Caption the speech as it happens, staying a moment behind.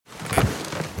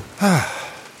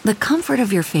The comfort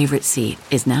of your favorite seat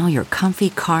is now your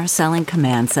comfy car selling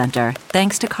command center,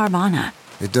 thanks to Carvana.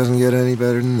 It doesn't get any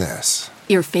better than this.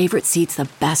 Your favorite seat's the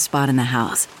best spot in the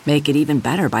house. Make it even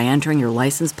better by entering your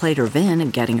license plate or VIN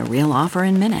and getting a real offer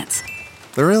in minutes.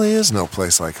 There really is no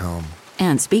place like home.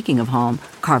 And speaking of home,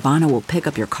 Carvana will pick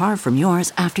up your car from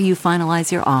yours after you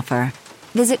finalize your offer.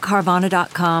 Visit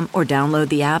Carvana.com or download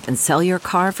the app and sell your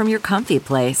car from your comfy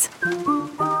place.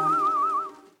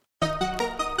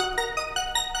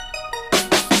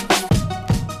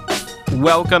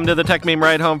 Welcome to the Tech Meme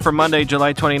Ride Home for Monday,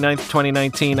 July 29th,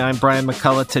 2019. I'm Brian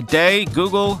McCullough. Today,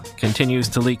 Google continues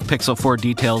to leak Pixel 4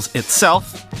 details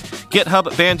itself.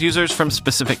 GitHub banned users from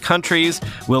specific countries.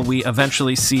 Will we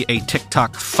eventually see a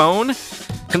TikTok phone?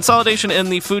 Consolidation in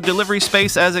the food delivery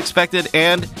space as expected,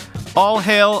 and all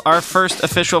hail our first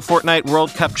official Fortnite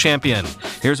World Cup champion.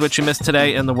 Here's what you missed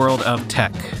today in the world of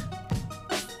tech.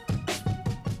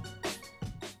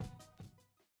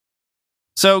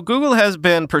 So Google has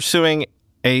been pursuing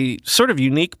a sort of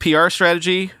unique PR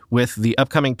strategy with the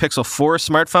upcoming Pixel 4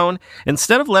 smartphone.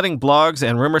 Instead of letting blogs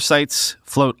and rumor sites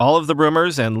float all of the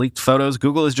rumors and leaked photos,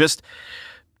 Google is just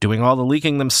doing all the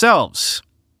leaking themselves.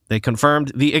 They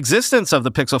confirmed the existence of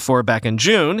the Pixel 4 back in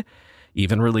June,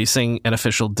 even releasing an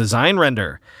official design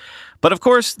render. But of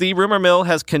course, the rumor mill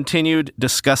has continued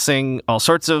discussing all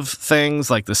sorts of things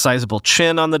like the sizable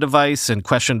chin on the device and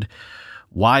questioned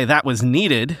why that was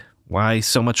needed. Why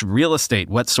so much real estate?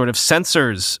 What sort of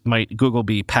sensors might Google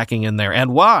be packing in there,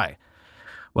 and why?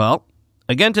 Well,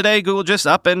 again today, Google just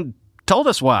up and told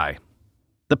us why.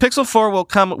 The Pixel 4 will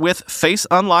come with face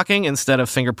unlocking instead of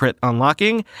fingerprint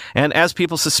unlocking, and as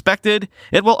people suspected,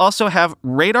 it will also have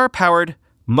radar-powered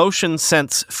motion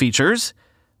sense features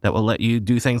that will let you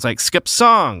do things like skip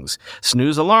songs,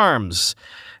 snooze alarms,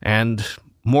 and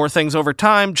more things over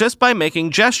time just by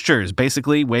making gestures,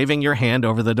 basically waving your hand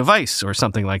over the device or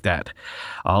something like that.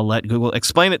 I'll let Google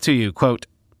explain it to you. Quote,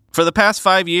 "For the past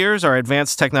 5 years, our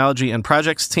Advanced Technology and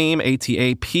Projects team,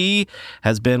 ATAP,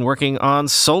 has been working on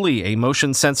Soli, a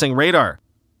motion sensing radar.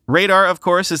 Radar, of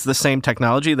course, is the same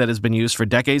technology that has been used for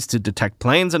decades to detect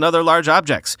planes and other large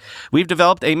objects. We've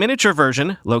developed a miniature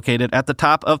version located at the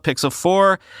top of Pixel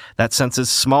 4 that senses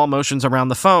small motions around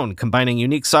the phone, combining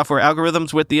unique software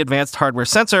algorithms with the advanced hardware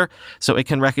sensor so it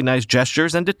can recognize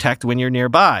gestures and detect when you're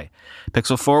nearby.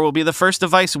 Pixel 4 will be the first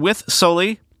device with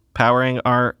Soli, powering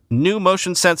our new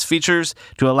motion sense features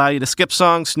to allow you to skip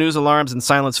songs, snooze alarms, and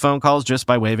silence phone calls just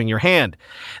by waving your hand.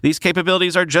 These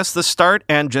capabilities are just the start,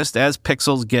 and just as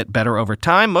Pixels get better over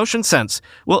time, motion sense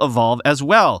will evolve as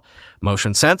well.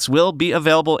 Motion sense will be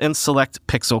available in select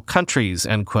Pixel countries,"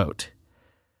 end quote.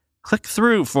 Click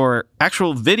through for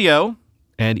actual video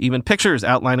and even pictures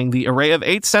outlining the array of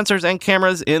 8 sensors and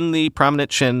cameras in the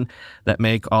prominent chin that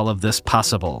make all of this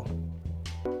possible.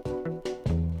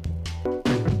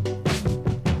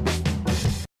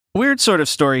 Weird sort of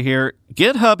story here.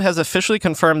 GitHub has officially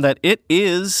confirmed that it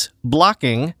is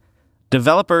blocking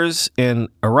developers in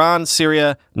Iran,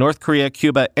 Syria, North Korea,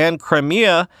 Cuba, and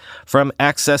Crimea from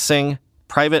accessing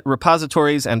private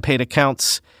repositories and paid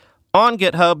accounts on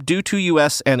GitHub due to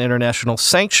U.S. and international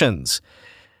sanctions,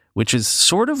 which is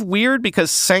sort of weird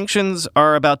because sanctions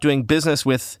are about doing business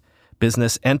with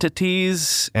business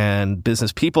entities and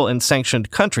business people in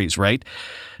sanctioned countries, right?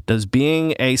 Does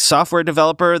being a software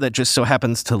developer that just so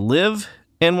happens to live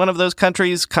in one of those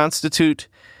countries constitute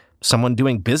someone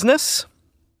doing business?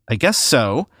 I guess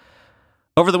so.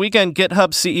 Over the weekend,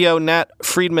 GitHub CEO Nat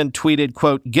Friedman tweeted,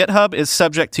 quote, "GitHub is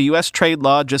subject to U.S. trade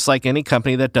law just like any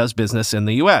company that does business in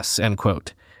the U.S., end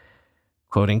quote.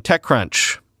 Quoting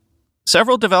TechCrunch.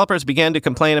 Several developers began to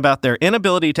complain about their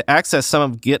inability to access some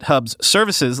of GitHub's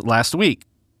services last week.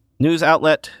 News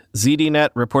outlet ZDNet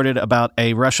reported about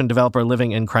a Russian developer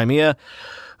living in Crimea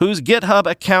whose GitHub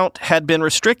account had been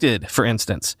restricted, for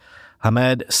instance.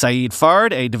 Hamed Saeed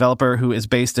Fard, a developer who is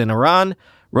based in Iran,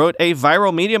 wrote a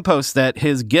viral Medium post that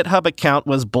his GitHub account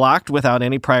was blocked without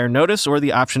any prior notice or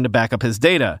the option to back up his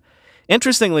data.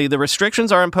 Interestingly, the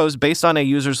restrictions are imposed based on a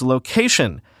user's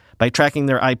location by tracking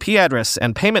their IP address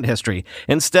and payment history,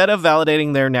 instead of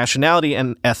validating their nationality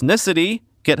and ethnicity,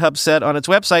 GitHub said on its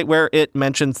website, where it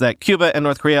mentions that Cuba and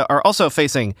North Korea are also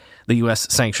facing the U.S.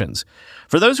 sanctions.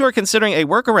 For those who are considering a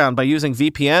workaround by using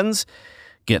VPNs,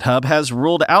 GitHub has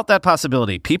ruled out that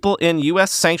possibility. People in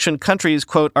U.S.-sanctioned countries,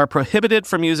 quote, are prohibited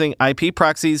from using IP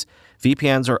proxies,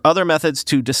 VPNs, or other methods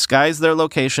to disguise their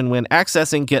location when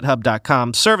accessing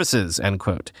GitHub.com services, end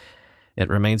quote. It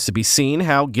remains to be seen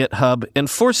how GitHub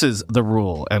enforces the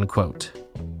rule, end quote.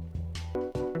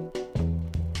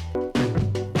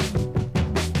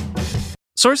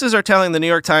 Sources are telling the New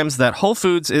York Times that Whole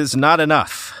Foods is not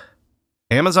enough.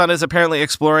 Amazon is apparently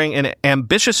exploring an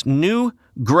ambitious new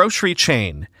grocery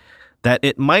chain that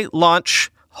it might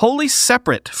launch wholly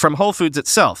separate from Whole Foods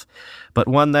itself, but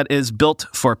one that is built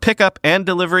for pickup and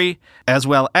delivery as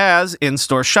well as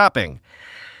in-store shopping.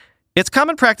 It's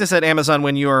common practice at Amazon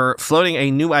when you're floating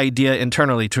a new idea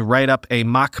internally to write up a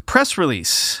mock press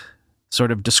release,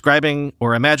 sort of describing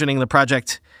or imagining the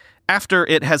project after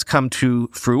it has come to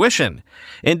fruition.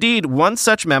 Indeed, one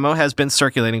such memo has been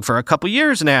circulating for a couple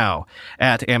years now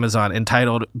at Amazon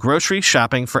entitled Grocery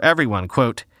Shopping for Everyone.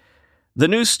 Quote, "The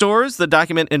new stores the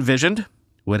document envisioned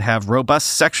would have robust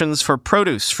sections for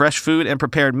produce, fresh food, and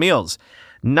prepared meals.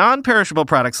 Non-perishable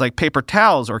products like paper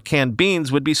towels or canned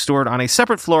beans would be stored on a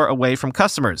separate floor away from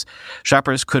customers.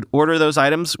 Shoppers could order those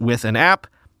items with an app,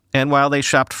 and while they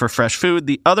shopped for fresh food,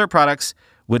 the other products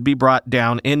would be brought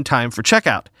down in time for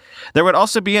checkout. There would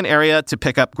also be an area to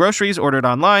pick up groceries ordered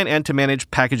online and to manage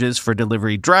packages for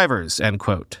delivery drivers," end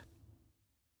quote.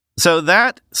 So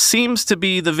that seems to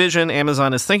be the vision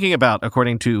Amazon is thinking about,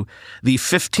 according to the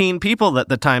 15 people that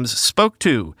the Times spoke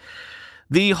to.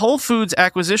 The Whole Foods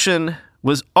acquisition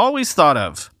was always thought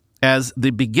of as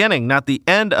the beginning, not the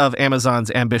end of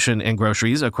Amazon's ambition in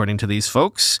groceries, according to these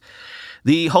folks.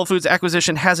 The Whole Foods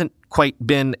acquisition hasn't quite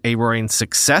been a roaring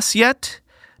success yet.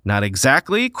 Not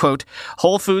exactly. Quote,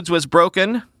 "Whole Foods was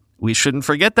broken. We shouldn't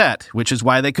forget that, which is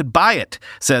why they could buy it,"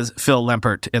 says Phil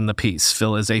Lempert in the piece.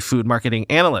 Phil is a food marketing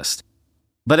analyst.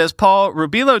 But as Paul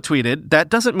Rubilo tweeted, that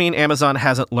doesn't mean Amazon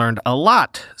hasn't learned a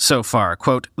lot so far.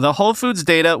 Quote, "The Whole Foods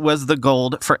data was the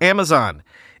gold for Amazon.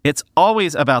 It's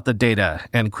always about the data,"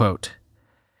 end quote.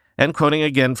 And quoting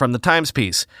again from the Times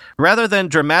piece, "Rather than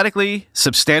dramatically,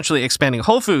 substantially expanding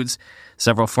Whole Foods,"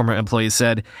 several former employees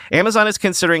said, "Amazon is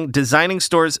considering designing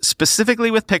stores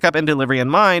specifically with pickup and delivery in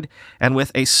mind and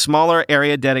with a smaller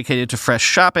area dedicated to fresh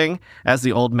shopping, as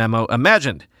the old memo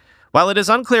imagined. While it is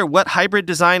unclear what hybrid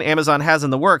design Amazon has in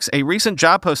the works, a recent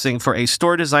job posting for a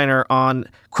store designer on,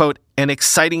 quote, an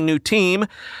exciting new team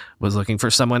was looking for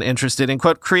someone interested in,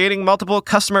 quote, creating multiple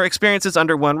customer experiences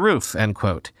under one roof, end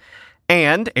quote.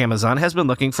 And Amazon has been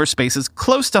looking for spaces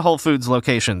close to Whole Foods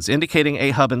locations, indicating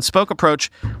a hub-and-spoke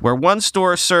approach where one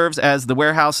store serves as the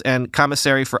warehouse and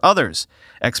commissary for others.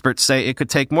 Experts say it could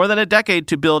take more than a decade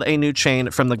to build a new chain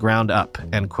from the ground up,"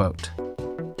 end quote.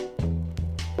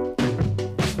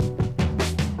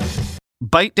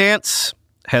 ByteDance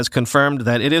has confirmed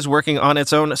that it is working on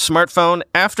its own smartphone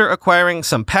after acquiring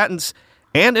some patents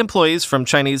and employees from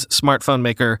Chinese smartphone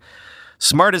maker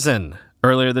Smartisan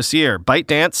earlier this year.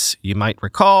 ByteDance, you might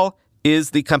recall,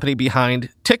 is the company behind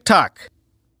TikTok,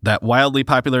 that wildly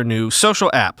popular new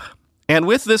social app. And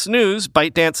with this news,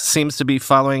 ByteDance seems to be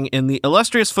following in the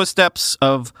illustrious footsteps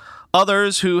of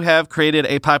others who have created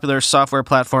a popular software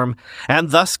platform and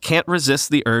thus can't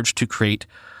resist the urge to create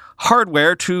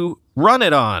hardware to run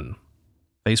it on.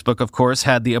 Facebook, of course,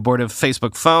 had the abortive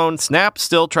Facebook phone. Snap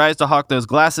still tries to hawk those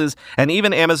glasses, and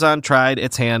even Amazon tried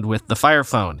its hand with the Fire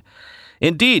Phone.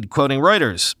 Indeed, quoting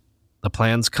Reuters, the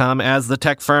plans come as the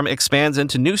tech firm expands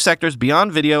into new sectors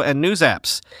beyond video and news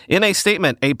apps. In a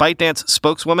statement, a ByteDance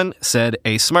spokeswoman said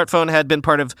a smartphone had been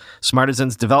part of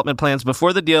Smartisan's development plans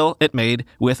before the deal it made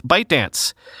with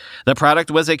ByteDance. The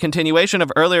product was a continuation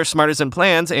of earlier Smartisan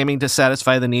plans aiming to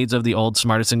satisfy the needs of the old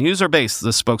Smartisan user base,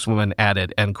 the spokeswoman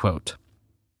added, end quote.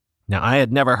 Now, I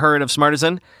had never heard of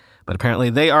Smartisan, but apparently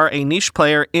they are a niche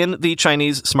player in the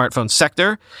Chinese smartphone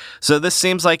sector, so this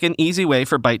seems like an easy way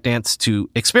for ByteDance to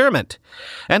experiment.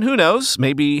 And who knows,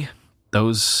 maybe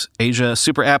those Asia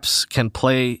super apps can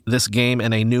play this game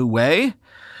in a new way.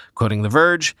 Quoting The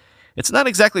Verge, "It's not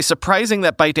exactly surprising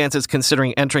that ByteDance is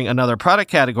considering entering another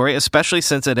product category, especially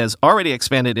since it has already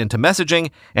expanded into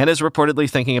messaging and is reportedly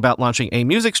thinking about launching a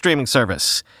music streaming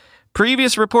service.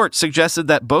 Previous reports suggested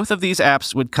that both of these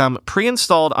apps would come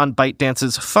pre-installed on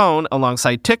ByteDance's phone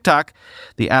alongside TikTok,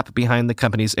 the app behind the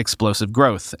company's explosive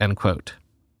growth," end quote.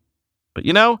 But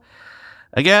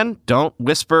again, don't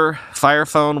whisper Fire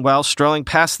Phone while strolling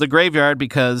past the graveyard,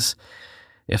 because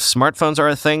if smartphones are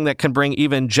a thing that can bring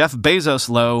even Jeff Bezos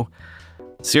low,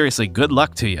 seriously, good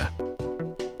luck to you.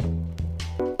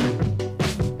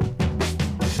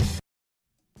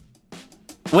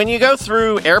 When you go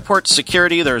through airport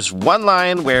security, there's one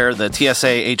line where the TSA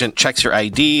agent checks your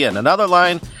ID and another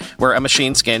line where a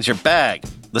machine scans your bag.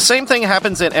 The same thing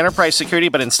happens in enterprise security,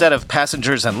 but instead of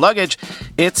passengers and luggage,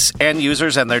 it's end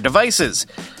users and their devices.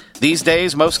 These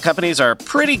days, most companies are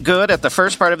pretty good at the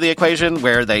first part of the equation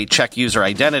where they check user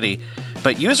identity,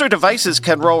 but user devices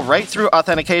can roll right through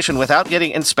authentication without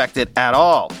getting inspected at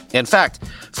all. In fact,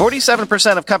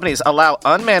 47% of companies allow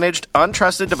unmanaged,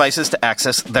 untrusted devices to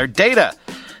access their data.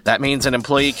 That means an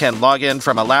employee can log in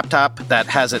from a laptop that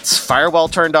has its firewall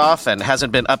turned off and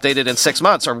hasn't been updated in 6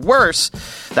 months. Or worse,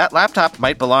 that laptop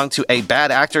might belong to a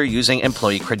bad actor using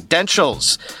employee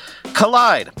credentials.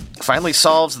 Kolide finally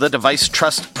solves the device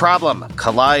trust problem.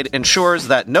 Kolide ensures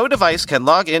that no device can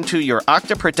log into your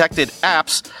Okta-protected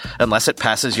apps unless it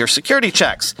passes your security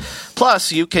checks.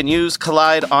 Plus, you can use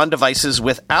Kolide on devices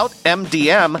without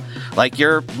MDM, like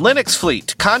your Linux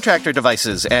fleet, contractor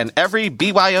devices, and every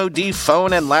BYOD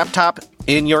phone and laptop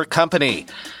in your company.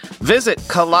 Visit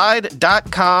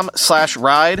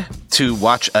kolide.com/ride to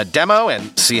watch a demo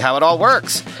and see how it all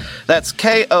works. That's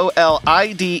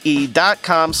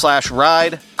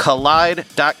KOLIDE.com/ride,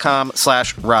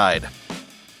 kolide.com/ride.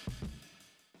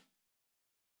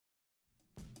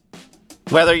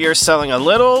 Whether you're selling a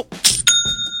little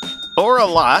or a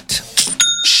lot,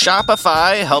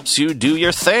 Shopify helps you do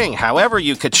your thing, however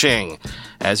you ka-ching.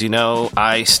 As you know,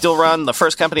 I still run the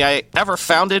first company I ever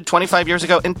founded 25 years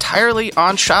ago entirely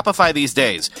on Shopify these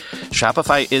days.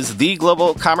 Shopify is the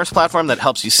global commerce platform that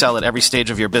helps you sell at every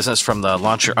stage of your business, from the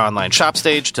launch your online shop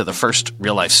stage to the first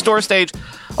real-life store stage,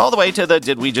 all the way to the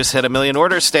did we just hit a million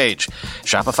orders stage.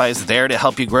 Shopify is there to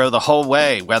help you grow the whole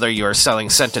way. Whether you're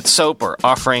selling scented soap or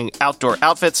offering outdoor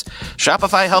outfits,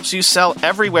 Shopify helps you sell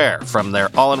everywhere, from their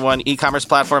all-in-one e-commerce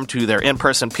platform to their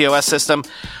in-person POS system,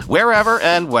 wherever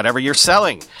and whatever you're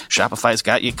selling. Shopify's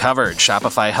got you covered.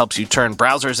 Shopify helps you turn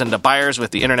browsers into buyers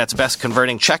with the internet's best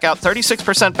converting checkout,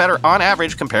 36% better on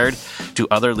average compared to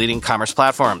other leading commerce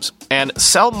platforms. And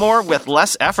sell more with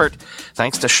less effort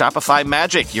thanks to Shopify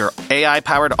Magic, your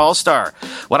AI-powered all-star.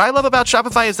 What I love about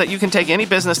Shopify is that you can take any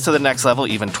business to the next level,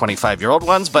 even 25-year-old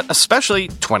ones, but especially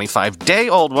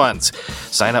 25-day-old ones.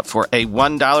 Sign up for a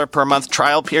 $1 per month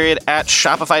trial period at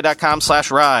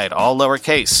shopify.com/ride, all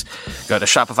lowercase. Go to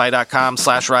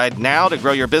shopify.com/ride now to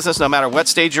grow your business no matter what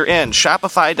stage you're in.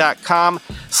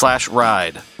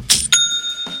 Shopify.com/ride.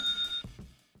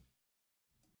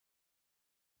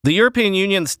 The European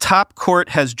Union's top court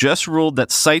has just ruled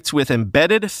that sites with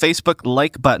embedded Facebook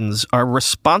like buttons are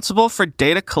responsible for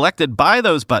data collected by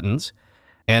those buttons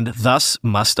and thus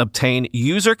must obtain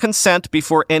user consent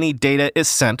before any data is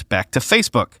sent back to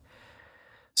Facebook.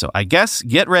 So I guess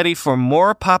get ready for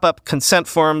more pop-up consent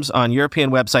forms on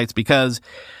European websites because,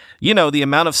 you know, the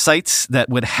amount of sites that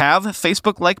would have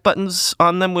Facebook-like buttons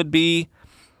on them would be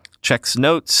checks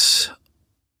notes,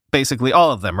 basically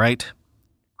all of them, right?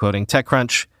 Quoting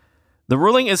TechCrunch, the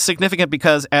ruling is significant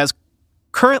because, as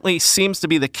currently seems to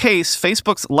be the case,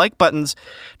 Facebook's like buttons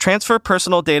transfer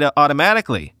personal data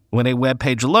automatically when a web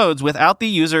page loads without the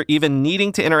user even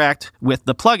needing to interact with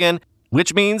the plugin,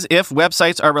 which means if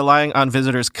websites are relying on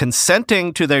visitors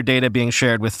consenting to their data being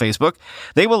shared with Facebook,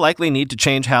 they will likely need to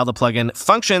change how the plugin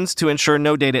functions to ensure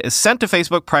no data is sent to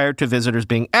Facebook prior to visitors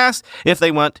being asked if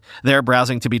they want their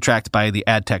browsing to be tracked by the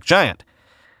ad tech giant.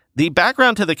 The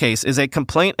background to the case is a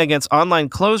complaint against online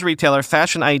clothes retailer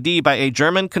Fashion ID by a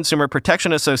German consumer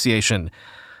protection association.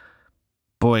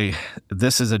 Boy,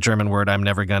 this is a German word I'm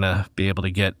never going to be able to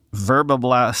get.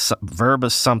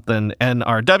 Verbesumpen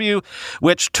NRW,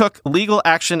 which took legal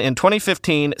action in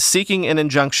 2015 seeking an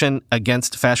injunction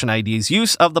against Fashion ID's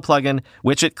use of the plugin,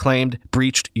 which it claimed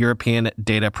breached European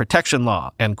data protection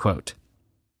law, end quote.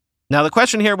 Now, the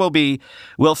question here will be,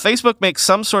 will Facebook make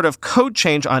some sort of code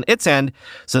change on its end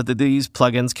so that these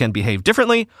plugins can behave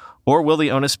differently, or will the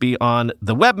onus be on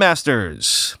the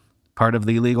webmasters? Part of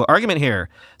the legal argument here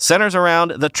centers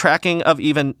around the tracking of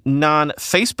even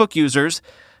non-Facebook users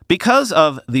because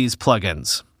of these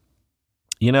plugins.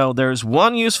 You know, there's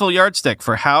one useful yardstick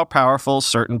for how powerful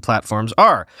certain platforms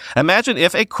are. Imagine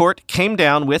if a court came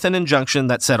down with an injunction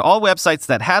that said all websites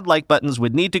that had like buttons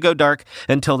would need to go dark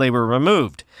until they were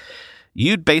removed.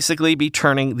 You'd basically be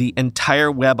turning the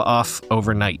entire web off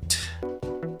overnight.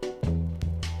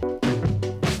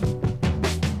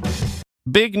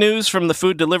 Big news from the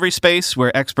food delivery space,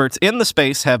 where experts in the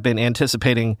space have been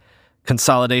anticipating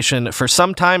consolidation for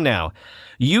some time now.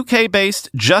 UK-based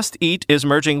Just Eat is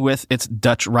merging with its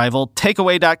Dutch rival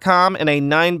Takeaway.com in a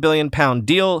 £9 billion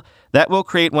deal that will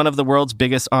create one of the world's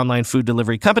biggest online food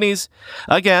delivery companies,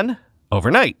 again,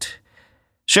 overnight.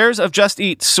 Shares of Just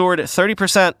Eat soared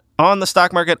 30% on the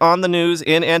stock market on the news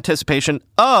in anticipation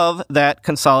of that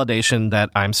consolidation that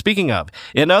I'm speaking of.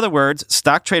 In other words,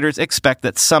 stock traders expect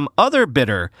that some other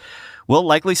bidder will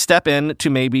likely step in to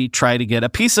maybe try to get a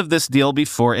piece of this deal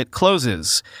before it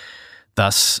closes.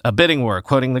 Thus, a bidding war,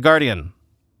 quoting The Guardian.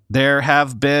 There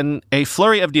have been a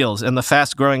flurry of deals in the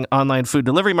fast-growing online food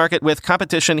delivery market, with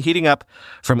competition heating up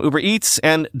from Uber Eats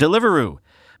and Deliveroo.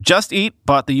 Just Eat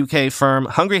bought the UK firm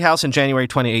Hungry House in January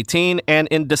 2018, and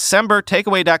in December,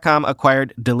 Takeaway.com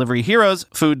acquired Delivery Hero's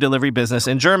food delivery business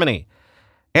in Germany.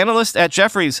 Analysts at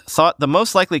Jefferies thought the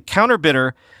most likely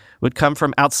counterbidder would come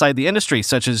from outside the industry,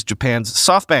 such as Japan's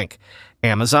SoftBank,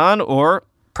 Amazon, or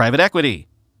private equity.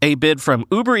 A bid from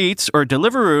Uber Eats or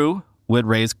Deliveroo would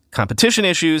raise competition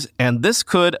issues, and this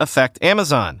could affect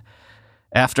Amazon.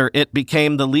 After it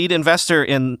became the lead investor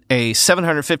in a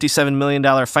 $757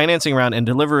 million financing round in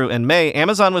Deliveroo in May,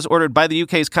 Amazon was ordered by the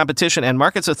UK's Competition and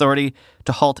Markets Authority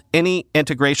to halt any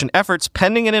integration efforts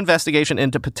pending an investigation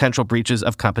into potential breaches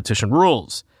of competition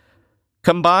rules.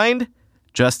 Combined,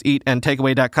 Just Eat and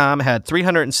Takeaway.com had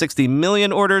 360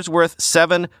 million orders worth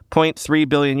 €7.3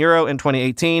 billion in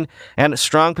 2018 and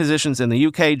strong positions in the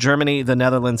UK, Germany, the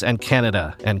Netherlands, and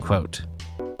Canada, end quote.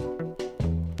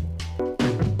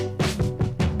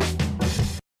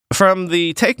 From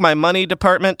the Take My Money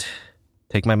department,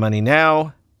 Take My Money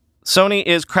Now, Sony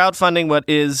is crowdfunding what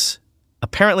is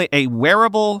apparently a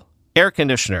wearable air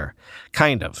conditioner,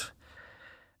 kind of.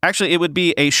 Actually, it would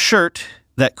be a shirt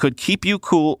that could keep you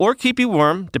cool or keep you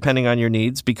warm, depending on your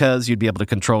needs, because you'd be able to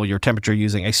control your temperature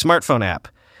using a smartphone app.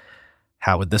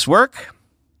 How would this work?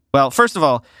 Well, first of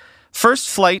all, First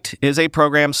Flight is a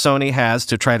program Sony has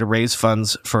to try to raise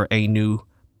funds for a new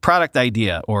product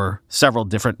idea or several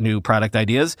different new product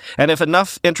ideas. And if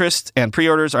enough interest and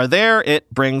pre-orders are there,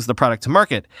 it brings the product to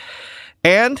market.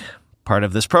 And part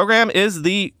of this program is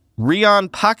the Reon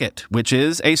Pocket, which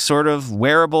is a sort of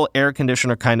wearable air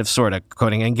conditioner kind of sort of,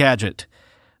 quoting Engadget.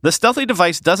 The stealthy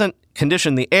device doesn't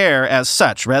condition the air as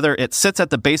such. Rather, it sits at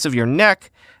the base of your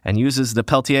neck and uses the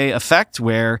Peltier effect,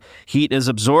 where heat is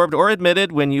absorbed or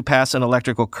emitted when you pass an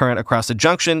electrical current across a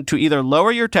junction to either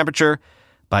lower your temperature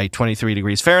by 23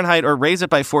 degrees Fahrenheit or raise it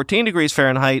by 14 degrees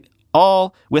Fahrenheit,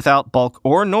 all without bulk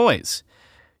or noise.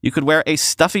 You could wear a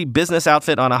stuffy business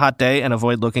outfit on a hot day and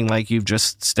avoid looking like you've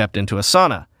just stepped into a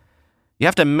sauna. You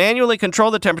have to manually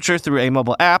control the temperature through a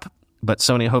mobile app, but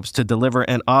Sony hopes to deliver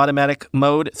an automatic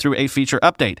mode through a feature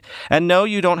update. And no,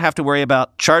 you don't have to worry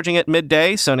about charging it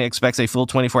midday. Sony expects a full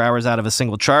 24 hours out of a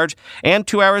single charge, and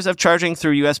 2 hours of charging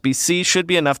through USB-C should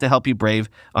be enough to help you brave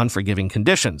unforgiving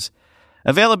conditions.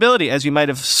 Availability, as you might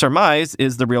have surmised,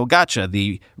 is the real gotcha.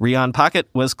 The Reon Pocket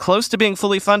was close to being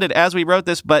fully funded as we wrote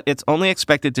this, but it's only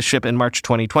expected to ship in March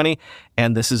 2020,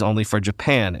 and this is only for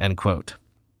Japan, end quote.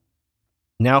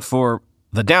 Now for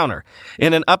the downer.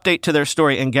 In an update to their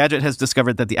story, Engadget has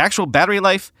discovered that the actual battery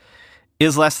life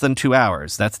is less than 2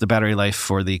 hours. That's the battery life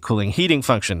for the cooling heating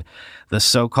function. The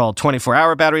so-called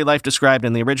 24-hour battery life described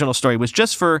in the original story was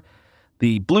just for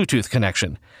the Bluetooth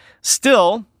connection.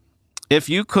 Still, if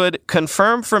you could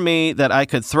confirm for me that I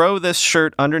could throw this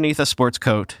shirt underneath a sports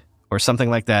coat or something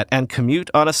like that and commute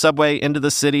on a subway into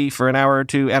the city for an hour or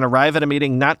two and arrive at a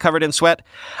meeting not covered in sweat,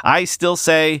 I still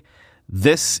say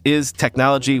this is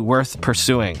technology worth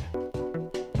pursuing.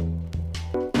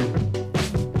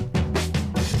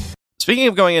 Speaking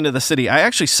of going into the city, I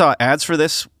actually saw ads for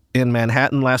this in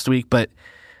Manhattan last week, but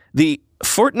the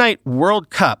Fortnite World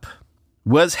Cup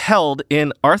was held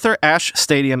in Arthur Ashe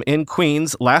Stadium in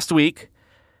Queens last week,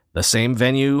 the same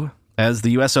venue as the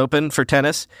U.S. Open for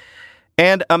tennis,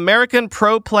 and American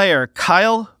pro player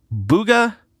Kyle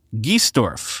Booga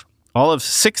Giesdorf, all of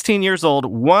 16 years old,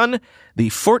 won the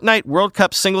Fortnite World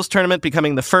Cup singles tournament,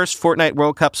 becoming the first Fortnite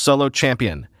World Cup solo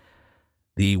champion.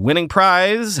 The winning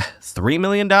prize, $3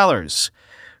 million.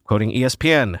 Quoting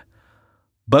ESPN,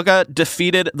 Booga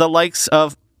defeated the likes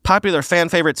of popular fan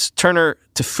favorites Turner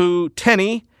Tefou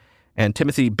Tenney and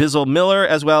Timothy Bizzle Miller,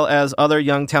 as well as other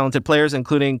young talented players,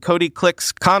 including Cody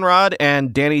Clicks Conrad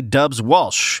and Danny Dubs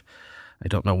Walsh. I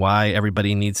don't know why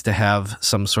everybody needs to have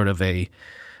some sort of a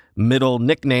middle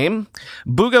nickname.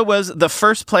 Booga was the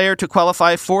first player to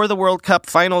qualify for the World Cup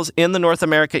finals in the North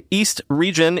America East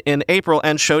region in April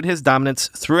and showed his dominance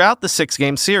throughout the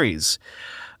 6-game series.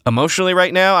 Emotionally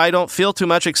right now, I don't feel too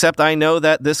much, except I know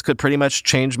that this could pretty much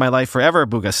change my life forever,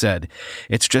 Booga said.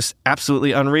 It's just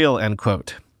absolutely unreal, end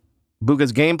quote.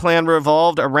 Booga's game plan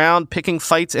revolved around picking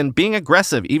fights and being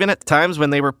aggressive, even at times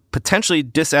when they were potentially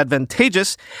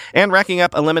disadvantageous, and racking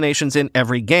up eliminations in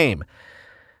every game.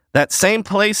 That same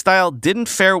play style didn't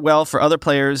fare well for other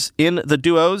players in the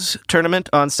duos tournament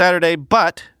on Saturday,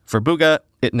 but for Booga,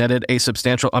 it netted a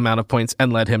substantial amount of points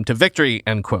and led him to victory,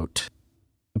 end quote.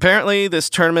 Apparently, this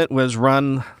tournament was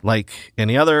run like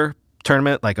any other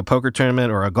tournament, like a poker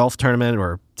tournament or a golf tournament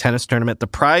or tennis tournament. The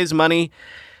prize money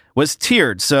was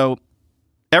tiered, so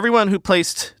everyone who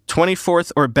placed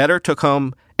 24th or better took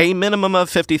home a minimum of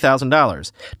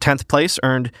 $50,000. 10th place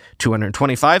earned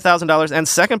 $225,000, and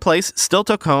second place still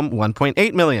took home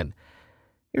 $1.8 million.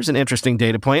 Here's an interesting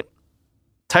data point.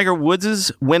 Tiger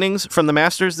Woods' winnings from the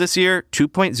Masters this year,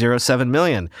 $2.07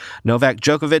 million. Novak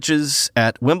Djokovic's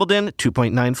at Wimbledon,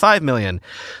 $2.95 million.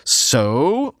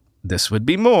 So this would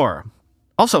be more.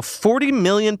 Also, 40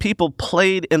 million people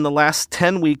played in the last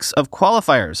 10 weeks of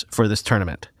qualifiers for this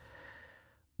tournament.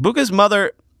 Buga's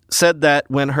mother said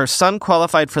that when her son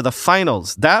qualified for the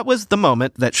finals, that was the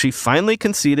moment that she finally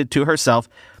conceded to herself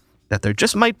that there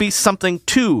just might be something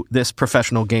to this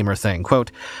professional gamer thing.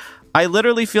 Quote, "I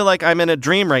literally feel like I'm in a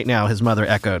dream right now," his mother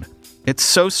echoed. "It's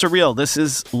so surreal. This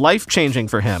is life-changing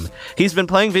for him. He's been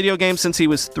playing video games since he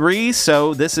was 3,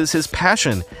 so this is his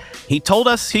passion. He told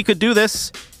us he could do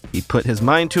this. He put his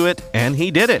mind to it, and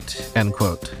he did it," end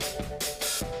quote.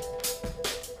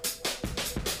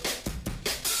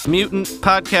 Mutant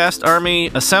Podcast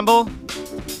Army, assemble.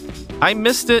 I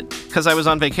missed it because I was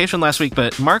on vacation last week,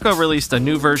 but Marco released a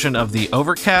new version of the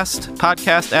Overcast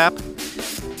podcast app.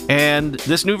 And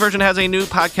this new version has a new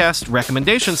podcast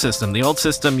recommendation system. The old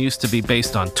system used to be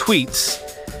based on tweets,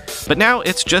 but now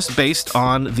it's just based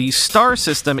on the star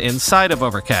system inside of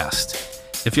Overcast.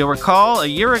 If you'll recall, a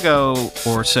year ago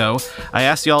or so, I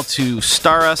asked y'all to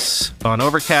star us on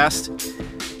Overcast,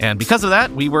 and because of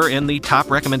that, we were in the top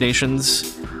recommendations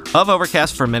of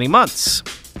Overcast for many months.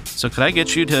 So could I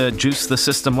get you to juice the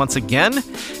system once again?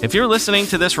 If you're listening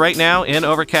to this right now in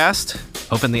Overcast,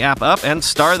 open the app up and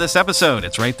star this episode.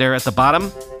 It's right there at the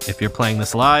bottom if you're playing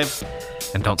this live.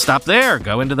 And don't stop there.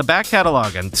 Go into the back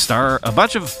catalog and star a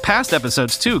bunch of past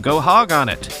episodes too. Go hog on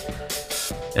it.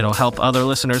 It'll help other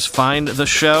listeners find the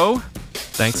show.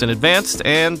 Thanks in advance,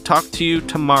 and talk to you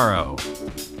tomorrow.